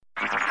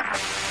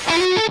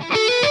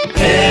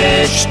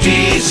HD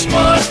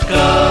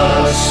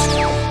Smartcast.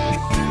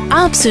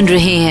 आप सुन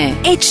रहे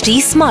हैं HD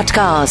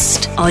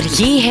Smartcast और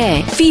ये है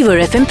Fever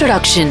FM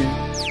प्रोडक्शन।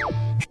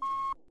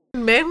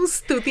 मैं हूँ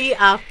स्तुति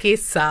आपके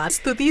साथ।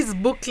 स्तुति इस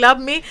बुक क्लब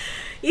में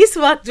इस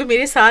वक्त जो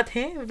मेरे साथ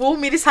हैं वो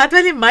मेरे साथ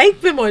वाले माइक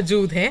पे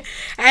मौजूद हैं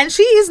and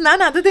she is none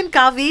other than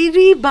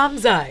Kaveri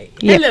बामजाई।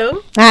 Hello.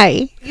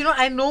 Hi. You know,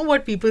 I know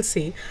what people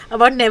say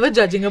about never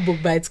judging a book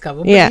by its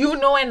cover. Yeah. But you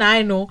know and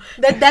I know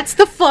that that's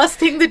the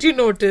first thing that you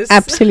notice.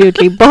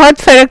 Absolutely.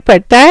 बहुत फर्क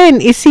पड़ता है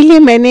and इसीलिए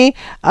मैंने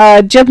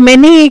जब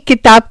मैंने ये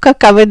किताब का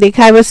कवर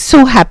देखा I was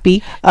so happy.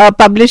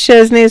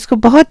 Publishers ने इसको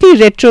बहुत ही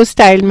retro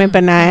style में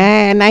बनाया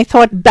है and I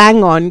thought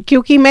bang on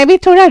क्योंकि मैं भी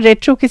थोड़ा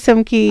retro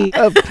किस्म की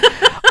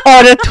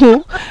औरत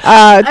हूँ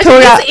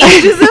थोड़ा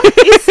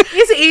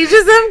इस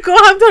एजिज्म को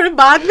हम थोड़े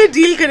बाद में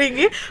डील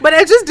करेंगे but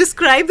I just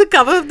describe the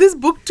cover of this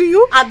book to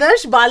you.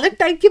 आदर्श बालक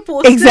टाइप की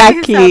पोस्टर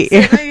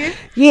Exactly.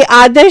 ये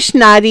आदर्श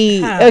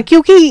नारी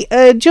क्योंकि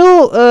जो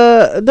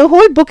the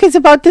whole book is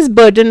about this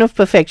burden of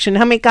perfection.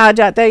 हमें कहा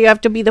जाता है you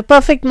have to be the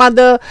perfect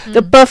mother,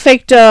 the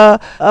perfect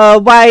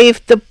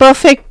wife, the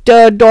perfect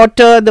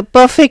daughter, the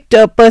perfect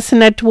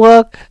person at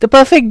work, the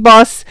perfect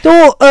boss. तो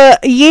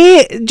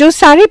ये जो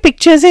सारे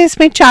पिक्चर्स हैं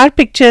इसमें 4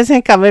 पिक्चर्स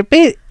हैं कवर पे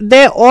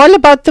they're all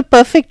about the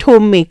perfect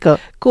homemaker.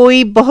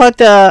 कोई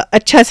बहुत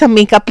अच्छा सा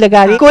मेकअप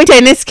लगा रही है, कोई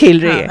टेनिस खेल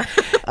रही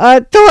है.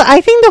 तो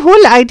I think the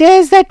whole idea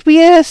is that we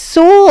are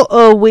so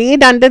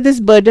weighed under this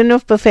burden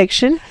of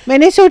perfection.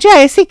 मैंने सोचा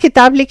ऐसी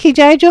किताब लिखी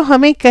जाए जो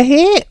हमें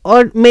कहे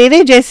और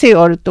मेरे जैसे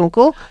औरतों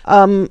को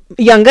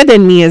younger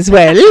than me as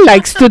well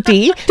like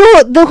Stuti.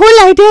 तो the whole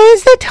idea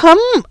is that हम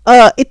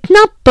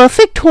इतना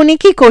परफेक्ट होने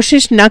की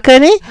कोशिश न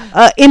करें.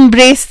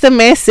 Embrace the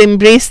mess,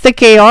 embrace the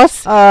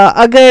chaos.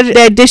 अगर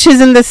there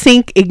dishes in the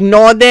sink,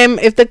 ignore them.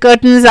 If the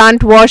curtains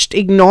aren't washed,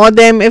 ignore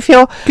them. If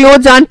your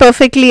clothes aren't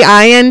perfectly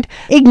ironed,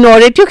 ignore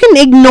it. You can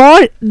ignore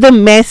the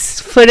mess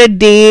for a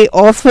day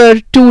or for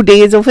 2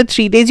 days or for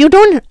 3 days. You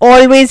don't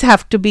always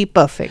have to be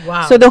perfect.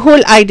 Wow. So the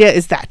whole idea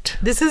is that.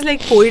 This is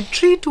like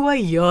poetry to our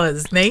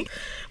ears, नहीं?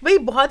 भाई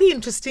बहुत ही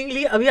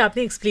interestingly अभी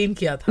आपने explain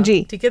किया था. जी.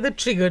 ठीक है, the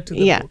trigger to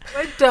the Yeah.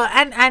 book. But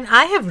and I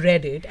have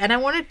read it and I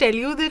want to tell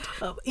you that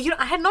you know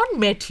I had not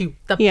met you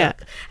तब Yeah.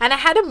 तक and I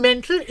had a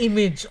mental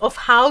image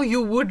of how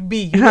you would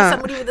be. You know,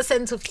 somebody with a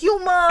sense of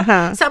humor.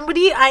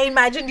 Somebody I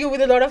imagined you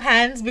with a lot of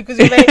hands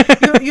because you're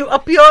very, you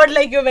appeared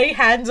like you're very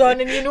hands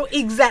on and you know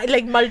exact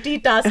like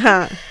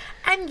multitasking.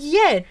 And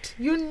yet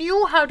you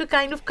knew how to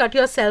kind of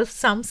cut yourself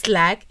some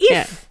slack if.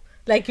 Yeah.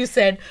 Like you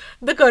said,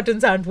 the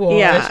curtains aren't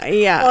washed,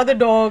 Yeah. or the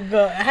dog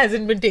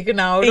hasn't been taken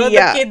out, or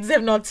the kids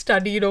have not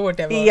studied, or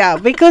whatever. Yeah,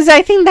 because I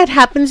think that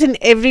happens in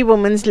every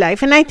woman's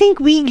life, and I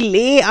think we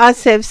lay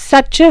ourselves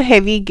such a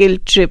heavy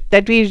guilt trip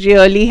that we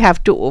really have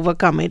to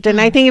overcome it.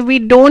 And I think if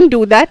we don't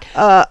do that,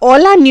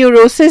 all our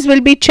neurosis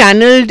will be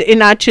channeled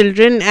in our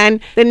children,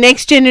 and the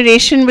next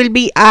generation will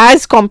be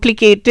as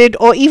complicated,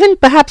 or even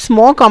perhaps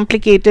more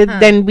complicated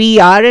than we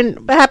are,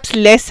 and perhaps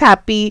less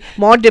happy,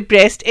 more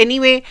depressed.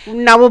 Anyway,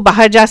 ना वो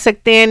बाहर जा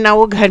सकते हैं ना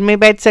वो घर में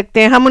बैठ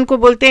सकते हैं. हम उनको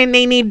बोलते हैं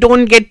नहीं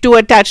don't get to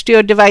attach to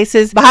your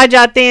devices. बाहर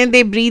जाते हैं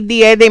they breathe the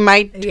air, they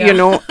might you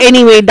know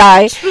anyway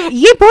die.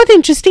 ये बहुत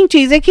इंटरेस्टिंग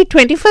चीज है कि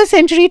 21st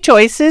सेंचुरी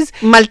चॉइसेस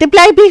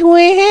मल्टीप्लाई भी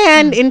हुए हैं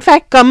एंड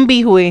इनफैक्ट कम भी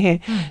हुए हैं.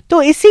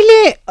 तो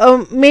इसीलिए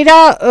मेरा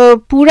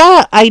पूरा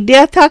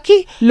आइडिया था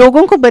कि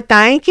लोगों को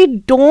बताएं कि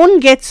don't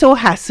get so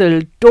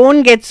हैसल्ड,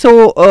 don't get so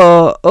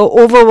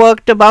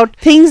overworked about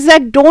things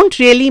that don't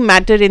really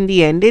matter in the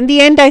end. In the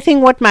end, I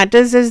think what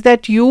matters is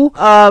that you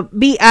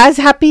be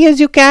as happy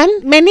as you can.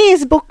 मैंने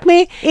इस book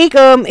में एक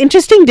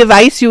interesting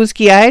device use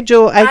किया है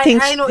जो I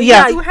think I know.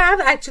 Yeah, you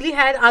have actually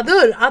had other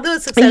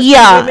successful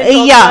women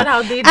talk about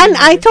how they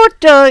and I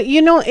thought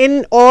you know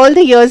in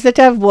all the years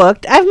that I've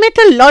worked, I've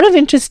met a lot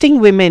of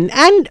interesting women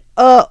and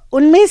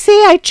उनमें से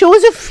I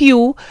chose a few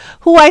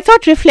who I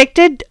thought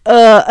reflected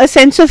a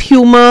sense of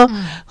humor,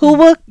 who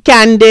were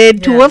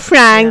candid, who were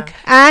frank,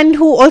 and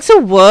who also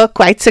were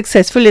quite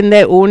successful in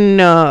their own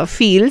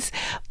fields.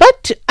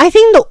 But I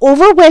think the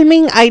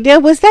overwhelming idea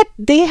was that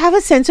they have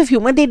a sense of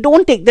humor. They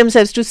don't take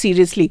themselves too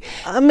seriously.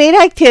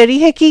 मेरा एक theory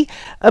है कि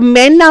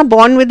men are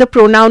born with the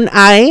pronoun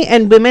I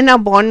and women are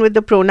born with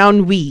the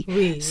pronoun we.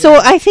 So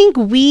I think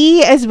we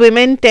as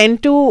women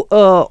tend to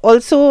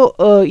also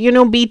you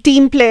know be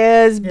team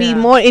players, be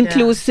more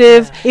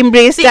inclusive,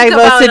 embrace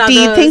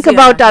diversity, think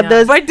about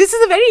others. But this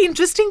is a very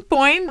interesting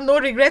point. No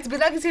regrets,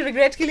 बिना किसी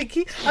regret की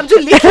लिखी. अब जो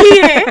लिख ली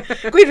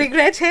है, कोई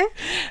regret है?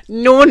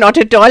 No, not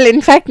at all.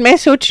 In fact, मैं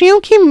सोच रही हूँ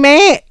कि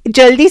मैं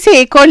जल्दी से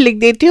एक और लिख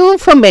देती हूँ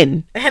for men.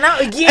 है ना,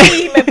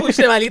 यही मैं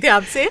पूछने वाली थी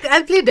आपसे.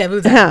 I'll play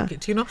devil's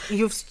advocate. You know,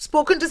 you've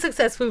spoken to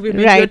successful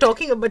women. Right. You're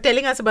talking about,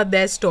 telling us about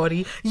their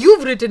story.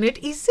 You've written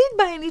it. Is it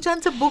by any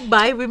chance a book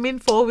by women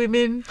for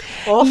women?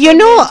 You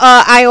know,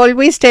 I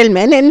always tell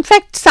men. In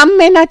fact, some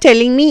men are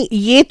telling me,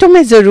 ये तो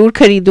मैं जरूर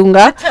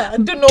खरीदूंगा.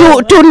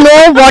 To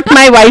know what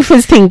my wife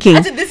is thinking.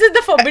 अच्छा, this is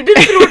the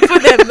forbidden fruit for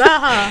them, ना?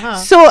 हाँ.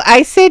 So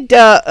I said,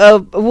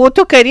 वो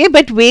तो करिए,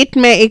 but wait,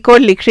 मैं एक और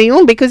लिख रही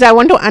हूँ because I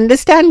want to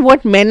understand understand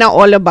what men are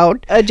all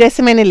about.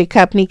 जैसे मैंने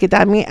लिखा अपनी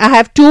किताब में, I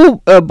have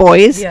two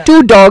boys,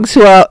 two dogs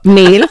who are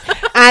male,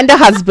 and a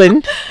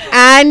husband,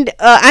 and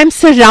I'm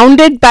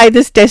surrounded by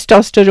this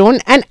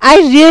testosterone, and I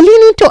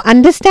really need to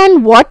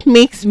understand what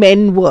makes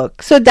men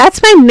work. So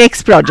that's my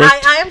next project.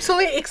 I am so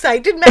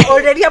excited. मैं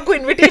already आपको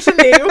invitation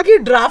दे रही हूँ कि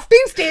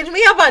drafting stage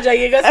में आप आ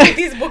जाइएगा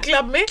Smriti's book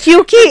club में.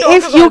 क्योंकि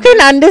if you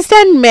can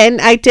understand men,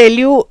 I tell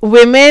you,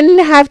 women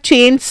have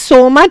changed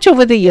so much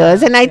over the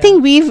years, and I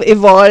think we've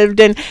evolved,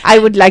 and I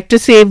would like to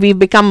say we've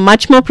become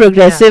much more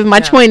progressive,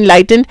 much more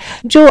enlightened.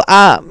 जो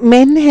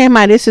men है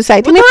हमारे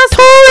society में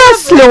थोड़ा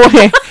slow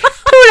है.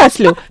 थोड़ा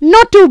slow.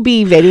 Not to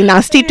be very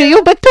nasty to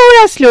you, but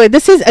थोड़ा slow.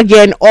 This is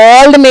again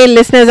all the male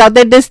listeners out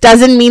there. This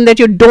doesn't mean that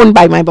you don't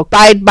buy my book.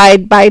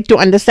 Buy it to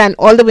understand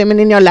all the women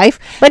in your life.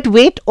 But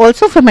wait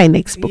also for my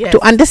next book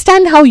to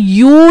understand how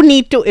you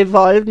need to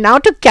evolve now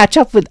to catch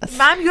up with us.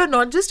 Ma'am, you're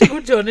not just a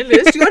good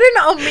journalist. You're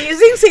an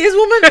amazing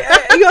saleswoman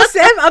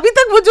yourself. अभी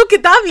तक वो जो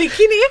किताब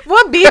लिखी नहीं है वो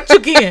आप बेच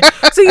चुकी हैं.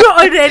 So you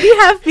already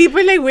have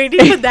people like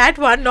waiting for that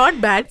one. Not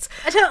bad.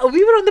 अच्छा,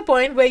 we were on the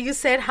point where you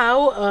said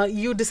how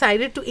you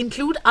decided to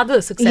include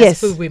other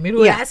successful women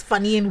who are as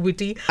funny and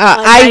witty.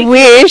 I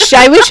wish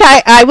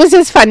I was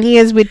as funny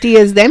as witty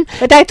as them,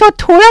 but I thought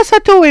थोड़ा सा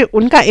तो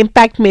उनका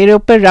impact मेरे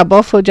ऊपर rub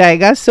off हो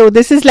जाएगा. So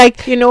this is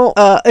like, you know,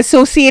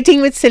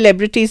 associating with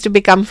celebrities to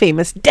become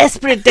famous.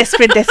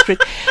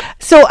 Desperate.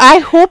 So I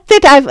hope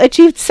that I've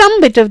achieved some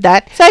bit of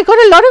that. So I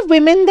got a lot of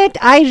women that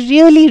I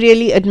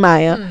really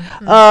admire.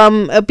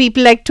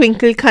 People like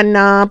Twinkle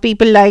Khanna,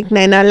 people like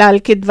Naina Lal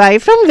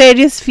Kidwai from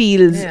various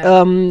fields,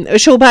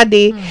 Shobha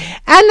De,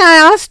 and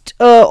I asked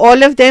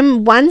all of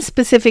them one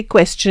specific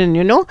question,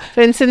 you know.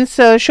 For instance,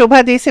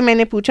 Shobha De se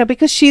maine pucha,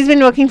 because she's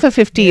been working for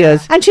 50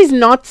 years and she's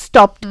not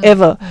stopped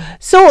ever.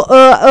 So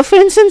for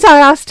instance, I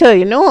asked her,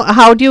 you know,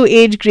 how do you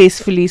age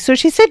gracefully? So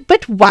she said,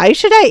 but why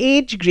should I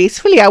age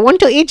gracefully? I want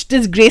to age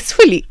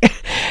disgracefully.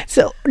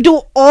 So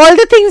do all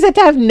the things that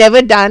I've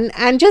never done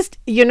and just,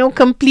 you know,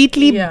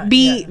 completely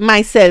be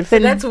myself. So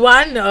and that's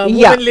one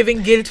woman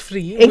living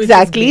guilt-free.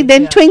 Exactly.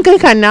 Then Twinkle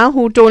Khanna,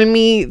 who told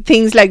me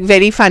things like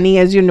very funny,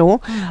 as you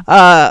know.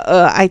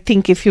 I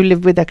think if you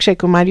live with Akshay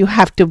Kumar, you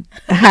have to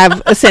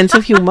have a sense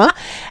of humor.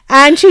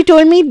 And she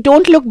told me,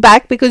 don't look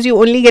back because you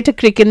only get a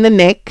crick in the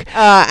neck.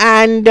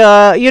 And,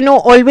 you know,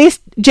 always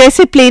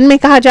जैसे plane में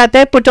कहा जाता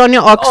है, put on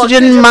your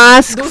oxygen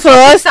mask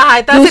first.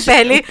 सहायता से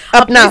पहले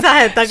अपनी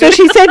सहायता. So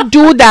she said,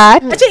 do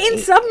that. अच्छा, इन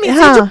सब में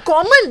से जो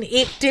common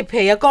एक tip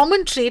है या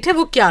common trait है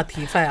वो क्या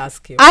थी? If I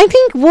ask you. I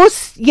think वो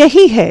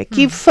यही है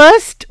कि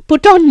first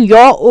put on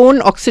your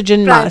own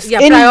oxygen mask.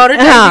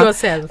 Prioritize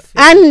yourself.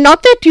 And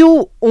not that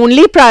you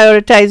only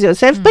prioritize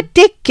yourself, but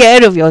take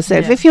care of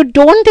yourself. If you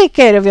don't take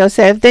care of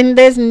yourself, then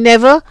there's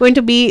never going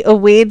to be a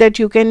way that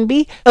you can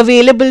be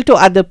available to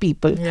other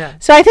people.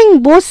 So I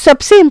think वो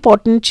सबसे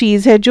important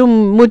चीज है जो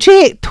मुझे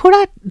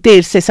थोड़ा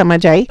देर से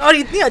समझ आई, और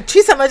इतनी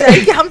अच्छी समझ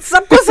आई कि हम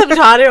सबको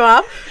समझा रहे हो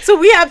आप. So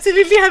we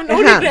absolutely have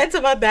no regrets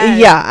about that.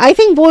 Yeah, I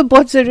think वो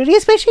बहुत जरूरी है,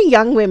 especially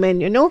young women,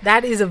 you know.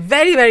 That is a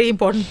very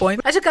important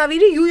point. अच्छा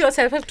Kaveri, you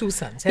yourself have 2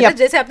 sons. है ना?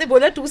 जैसे आपने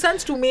बोला 2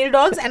 sons, 2 male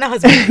dogs and a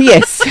husband.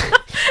 Yes.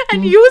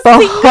 And you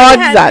बहुत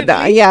ज़्यादा.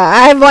 Yeah,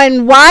 I have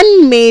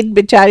one maid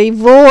बेचारी,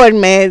 वो और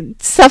मैं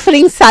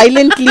suffering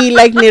silently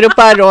like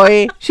Nirupa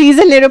Roy. She's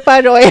a Nirupa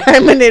Roy,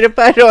 I'm a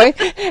Nirupa Roy.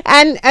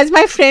 And as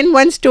my friend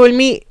once told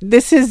me,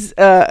 this is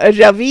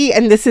Ravi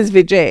and this is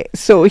Vijay.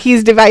 So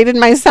he's divided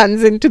my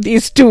sons into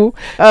these two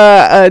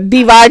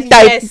Diwar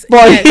type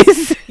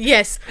boys.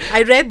 Yes,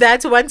 I read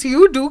that. So once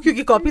you do,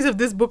 क्योंकि copies of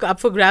this book up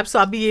for grabs, so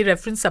आप भी ये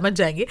reference समझ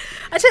जाएंगे.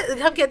 अच्छा,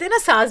 हम कहते हैं ना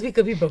सास भी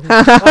कभी बहू,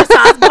 और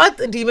सास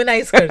बहुत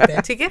demonize करते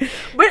हैं, ठीक है?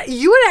 But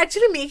you are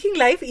actually making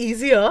life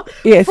easier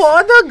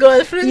for the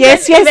girlfriend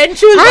and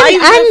eventual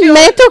wife. And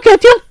मैं तो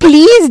कहती हूँ,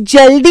 please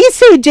जल्दी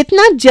से,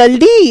 जितना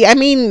जल्दी. I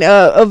mean,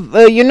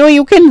 you know,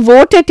 you can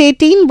vote at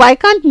 18. Why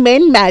can't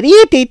men marry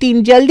at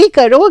 18? जल्दी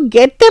करो,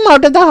 get them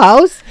out of the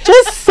house.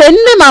 Just send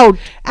them out.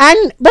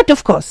 But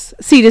of course,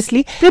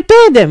 seriously,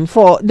 prepare them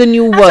for the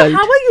new world. So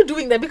how are you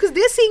doing that? Because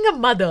they're seeing a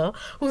mother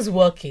who's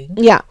working,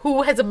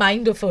 who has a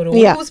mind of her own,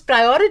 who's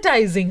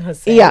prioritizing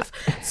herself.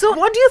 So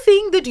what do you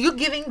think that you're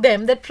giving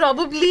them that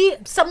probably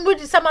some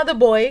other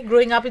boy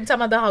growing up in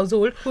some other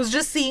household who's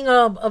just seeing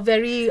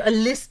a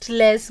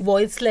listless,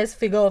 voiceless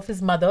figure of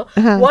his mother?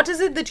 What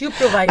is it that you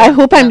provide? I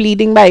hope I'm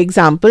leading by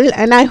example,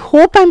 and I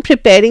hope I'm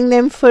preparing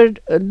them for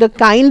the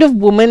kind of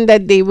woman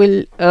that they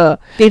will,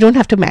 they don't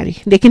have to marry.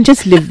 They can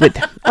just live with.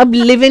 अब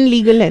live in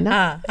legal है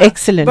ना,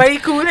 excellent. बड़ी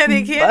cool है,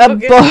 देखिए.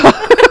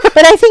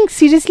 But I think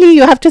seriously,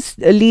 you have to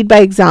lead by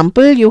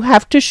example. You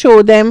have to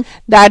show them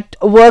that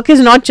work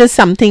is not just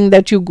something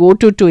that you go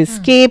to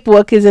escape.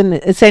 Work is an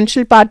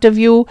essential part of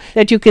you,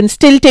 that you can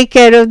still take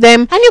care of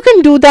them, and you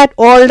can do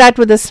all that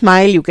with a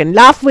smile. You can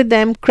laugh with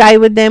them, cry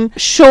with them,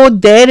 show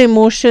their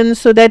emotions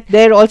so that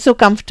they're also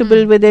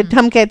comfortable with it.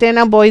 हम कहते हैं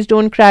ना, boys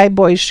don't cry,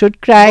 boys should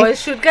cry.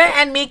 Boys should cry,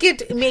 and make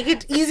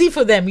it easy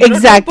for them. You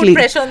Exactly. Don't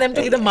put pressure on them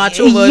to be the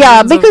macho versions.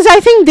 Yeah, because I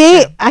think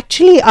they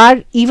actually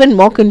are even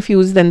more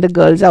confused than the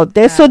girls out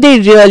there. So they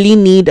really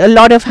need a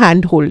lot of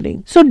hand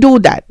holding. So do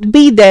that.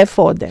 Be there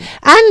for them.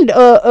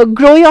 And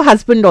grow your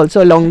husband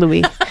also along the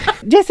way.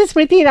 जैसे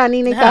स्मृति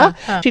ईरानी ने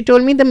कहा, she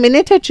told me the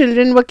minute her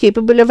children were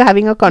capable of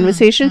having a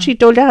conversation, she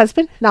told her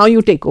husband, now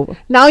you take over.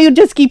 Now you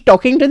just keep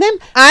talking to them.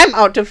 I'm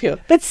out of here.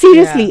 But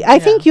seriously, I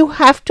think you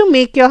have to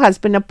make your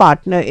husband a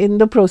partner in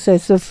the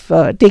process of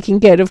taking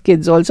care of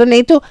kids also.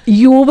 नहीं तो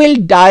you will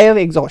die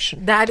of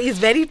exhaustion. That is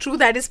very true.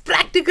 That is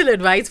practical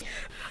advice.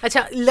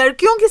 अच्छा,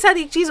 लड़कियों के साथ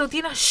एक चीज होती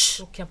है ना,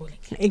 क्या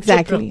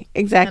बोलेंगे?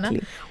 Exactly.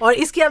 और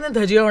इसकी आपने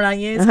धज्जियां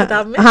उड़ाई हैं इस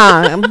किताब में.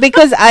 हाँ,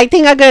 because I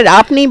think अगर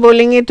आप नहीं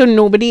बोलेंगे तो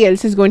nobody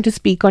else is going to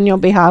speak on your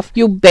behalf.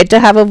 You better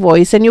have a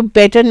voice and you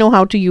better know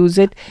how to use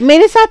it.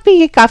 मेरे साथ भी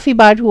ये काफी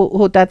बार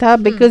होता था,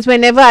 because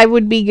whenever I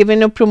would be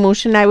given a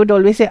promotion, I would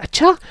always say,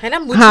 अच्छा,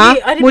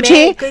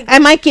 मुझे,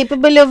 am I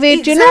capable of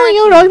it? You know,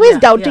 you're always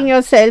doubting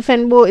yourself,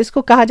 and वो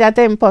इसको कहा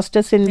जाता है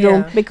imposter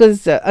syndrome,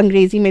 because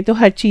अंग्रेजी में तो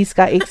हर चीज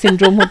का एक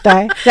syndrome होता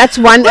है. That's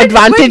one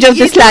advantage of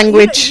this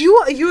language.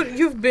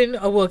 You've been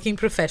a working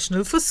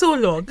professional for so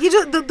long.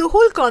 The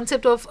whole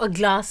concept of a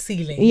glass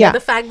ceiling, the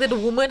fact that a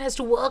woman has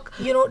to work,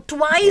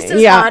 twice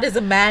as hard as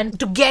a man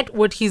to get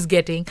what he's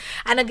getting,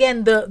 and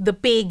again the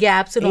pay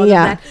gaps and all of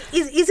that.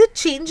 Is it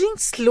changing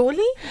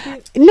slowly?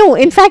 No,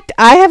 in fact,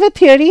 I have a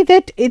theory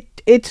that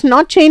it's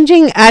not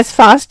changing as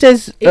fast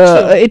as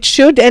it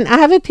should, and I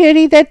have a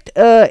theory that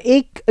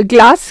एक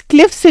glass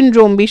cliff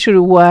syndrome भी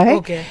शुरू हुआ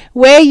है,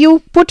 where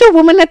you put a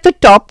woman at the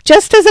top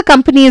just as a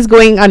company is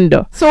going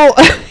under. So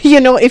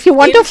if you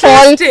want a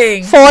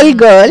fall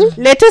girl,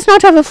 let us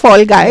not have a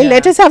fall guy,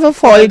 let us have a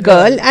fall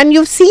girl. And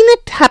you've seen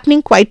it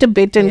happening quite a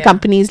bit in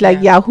companies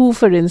like Yahoo,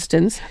 for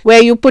instance,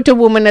 where you put a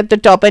woman at the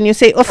top and you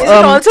say, is it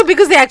also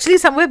because they actually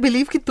somewhere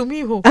believe कि तुम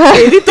ही हो,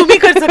 maybe तुम ही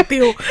कर सकती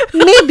हो?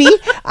 Maybe,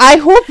 I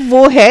hope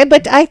वो है,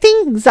 but I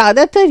think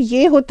ज़्यादातर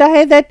ये होता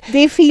है that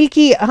they feel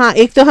कि हाँ,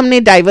 एक तो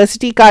हमने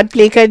diversity card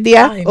play कर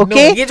दिया,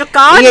 okay? ये जो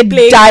card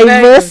play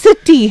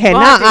diversity है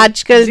ना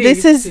आजकल,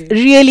 this is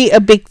really a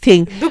big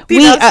thing.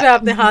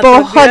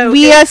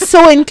 We are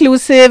so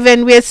inclusive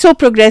and we are so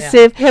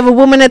progressive. We have a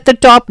woman at the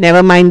top,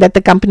 never mind that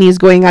the company is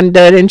going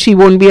under and she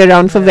won't be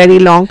around for very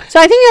long. So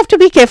I think you have to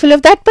be careful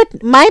of that.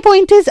 But my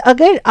point is,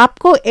 अगर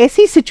आपको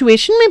ऐसी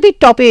situation में भी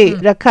top पे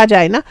रखा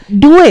जाए ना,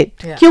 do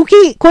it.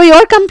 क्योंकि कोई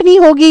और company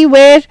होगी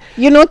where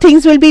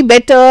things will be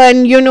better,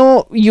 and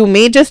you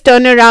may just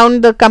turn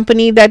around the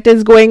company that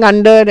is going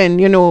under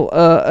and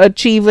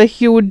achieve a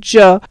huge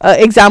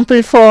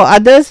example for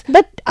others.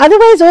 But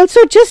otherwise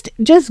also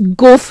just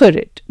go for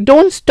it.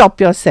 Don't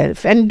stop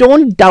yourself and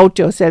don't doubt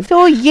yourself.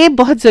 So ये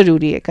बहुत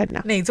जरूरी है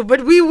करना. नहीं, so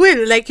but we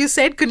will, like you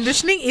said,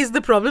 conditioning is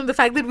the problem. The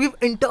fact that we've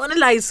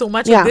internalized so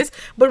much of this.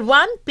 But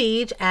one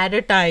page at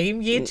a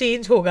time ये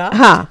change होगा.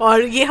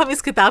 और ये हम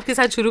इस किताब के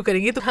साथ शुरू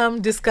करेंगे. तो हम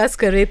discuss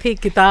कर रहे थे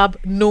किताब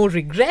No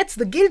Regrets,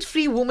 The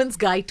Guilt-Free Woman's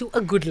Guide to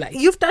a Good Life.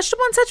 You've touched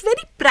upon such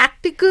very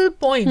practical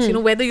points.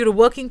 Whether you're a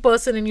working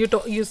person and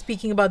you're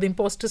speaking about the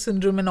imposter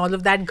syndrome and all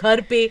of that.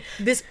 घर पे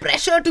this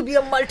pressure to be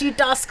a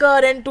multitasker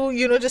and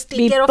to just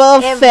take care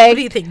of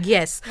everything.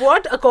 Yes.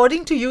 What,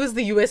 according to you, is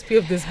the USP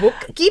of this book?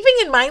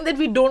 Keeping in mind that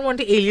we don't want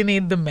to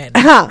alienate the men.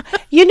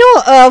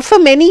 For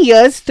many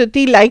years,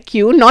 Stuti, like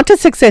you, not as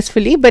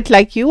successfully, but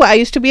like you, I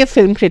used to be a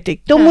film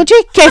critic. तो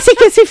मुझे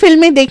कैसी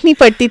फिल्में देखनी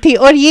पड़ती थी,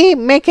 और ये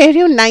मैं कह रही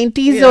हूँ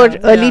 90s और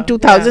early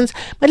 2000s,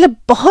 मतलब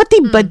बहुत ही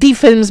बड़ी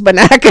फिल्म्स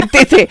बनाया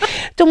करते थे.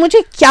 तो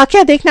मुझे क्या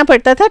क्या देखना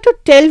पड़ता था to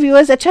tell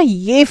viewers, अच्छा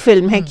ये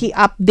फिल्म है कि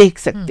आप देख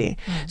सकते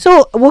हैं.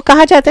 So वो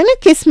कहा जाता है ना,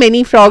 kiss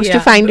many frogs to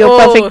find your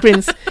perfect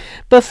prince.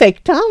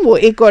 Perfect, हाँ, वो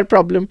एक और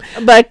problem.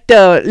 But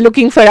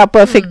looking for a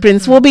perfect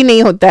prince, वो भी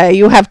नहीं होता है.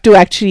 You have to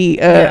actually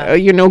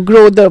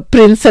grow the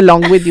prince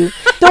along with you.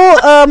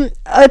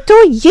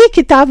 तो ये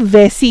किताब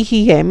वैसी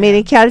ही है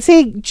मेरे ख्याल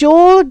से.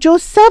 जो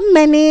सब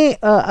मैंने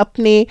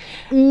अपने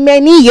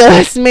many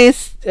years में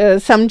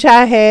समझा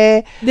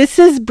है. This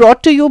is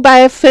brought to you by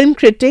a film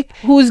critic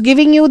who's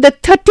giving you the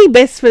 30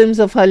 best films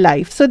of her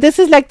life. So this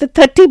is like the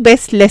 30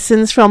 best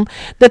lessons from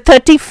the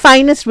 30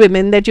 finest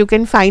women that you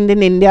can find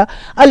in India,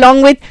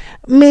 along with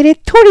मेरे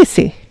थोड़े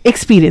से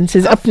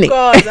experiences अपने.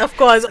 Of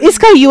course.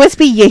 इसका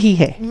USP यही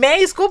है. मैं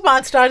इसको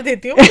 5 star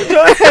देती हूँ.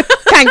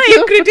 Thank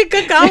you. क्रिटिक का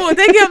काम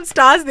होता है कि हम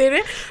स्टार्स दे रहे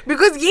हैं,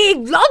 because ये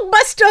एक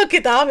ब्लॉकबस्टर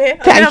किताब है.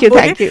 Thank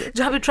you.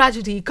 जहाँ पे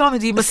ट्रेजेडी,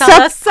 कॉमेडी,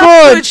 मसाला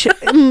सब कुछ.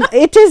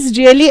 It is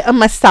really a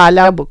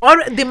masala book.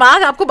 और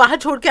दिमाग आपको बाहर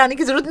छोड़ के आने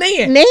की जरूरत नहीं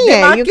है.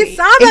 दिमाग के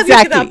साथ आप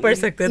ये किताब पढ़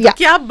सकते हैं. तो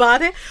क्या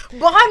बात है.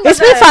 बहुत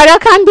इसमें फारा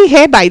खान भी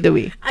है, by the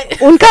way.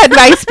 उनका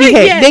एडवाइस भी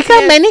है. देखा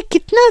मैंने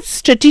कितना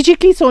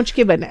स्ट्रेटेजिकली सोच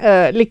के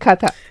लिखा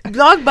था.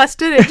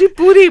 ब्लॉकबस्टर है जी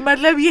पूरी,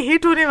 मतलब ये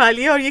हिट होने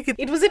वाली है. और ये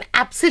it was an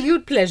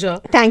absolute pleasure.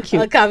 Thank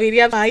you Kaveri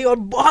आई, और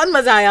बहुत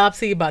मजा आया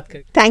आपसे ये बात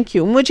करके. थैंक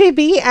यू, मुझे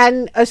भी.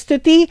 एंड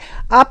स्तुति,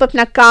 आप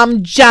अपना काम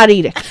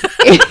जारी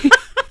रखें.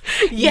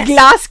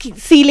 ग्लास की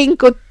सीलिंग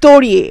को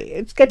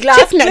तोड़िए.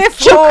 ग्लास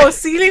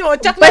सीलिंग हो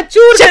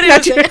चकनाचूर करें.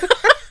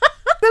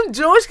 एकदम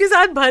जोश के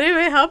साथ भरे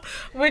हुए हम.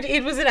 But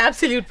it was an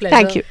absolute pleasure.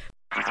 Thank you.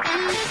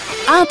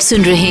 आप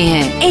सुन रहे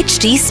हैं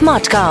HD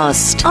स्मार्ट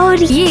कास्ट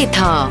और ये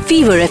था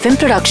fever FM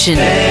production.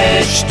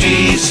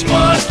 HD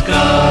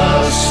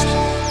Smartcast.